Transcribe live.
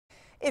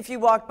If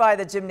you walk by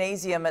the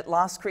gymnasium at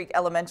Lost Creek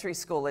Elementary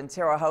School in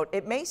Terre Haute,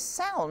 it may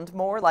sound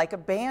more like a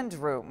band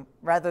room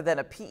rather than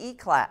a PE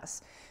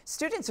class.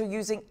 Students are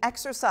using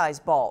exercise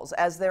balls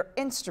as their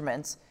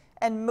instruments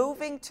and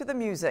moving to the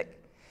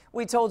music.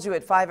 We told you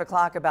at 5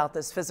 o'clock about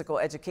this physical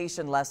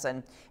education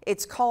lesson.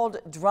 It's called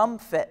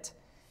Drumfit.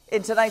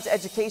 In tonight's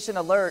Education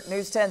Alert,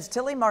 News 10's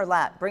Tilly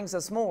Marlatt brings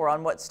us more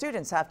on what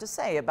students have to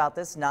say about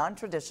this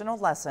non-traditional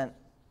lesson.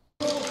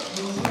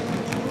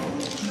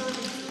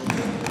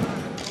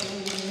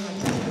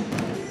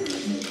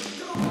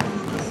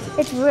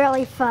 It's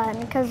really fun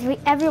because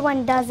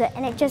everyone does it,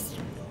 and it just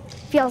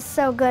feels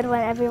so good when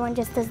everyone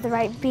just does the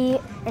right beat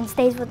and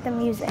stays with the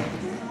music.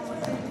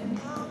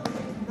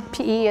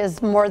 PE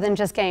is more than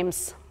just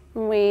games.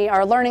 We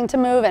are learning to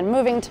move and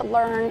moving to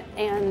learn,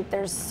 and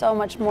there's so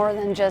much more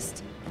than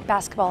just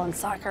basketball and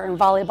soccer and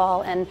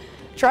volleyball. And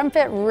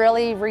Drumfit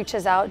really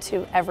reaches out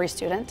to every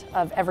student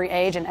of every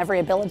age and every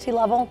ability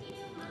level.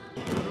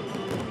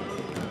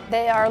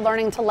 They are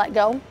learning to let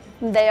go.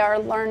 They are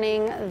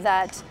learning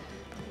that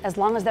as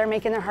long as they're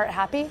making their heart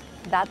happy,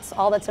 that's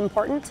all that's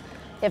important.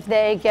 If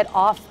they get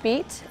off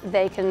beat,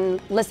 they can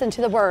listen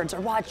to the words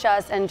or watch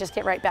us and just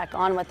get right back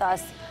on with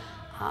us.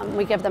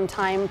 We give them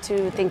time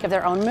to think of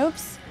their own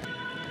moves.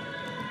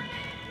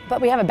 But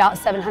we have about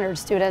 700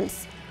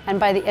 students, and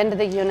by the end of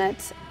the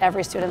unit,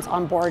 every student's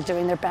on board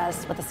doing their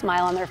best with a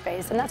smile on their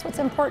face, and that's what's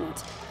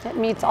important. It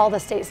meets all the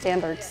state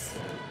standards.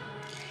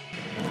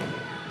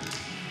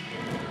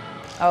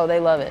 Oh,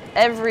 they love it.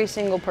 Every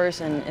single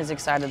person is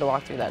excited to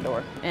walk through that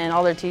door. And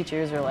all their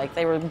teachers are like,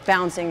 they were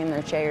bouncing in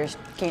their chairs,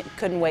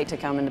 couldn't wait to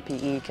come into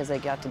PE because they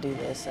got to do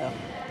this. So.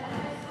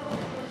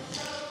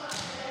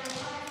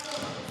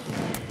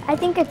 I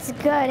think it's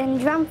good,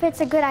 and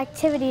Drumfit's a good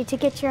activity to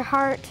get your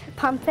heart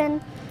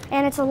pumping,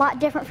 and it's a lot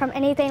different from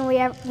anything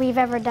we've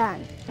ever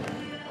done.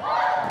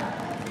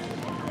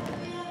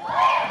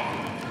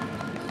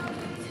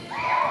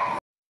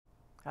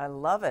 I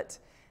love it.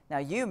 Now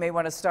you may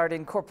want to start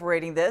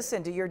incorporating this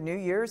into your New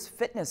Year's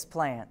fitness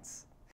plans.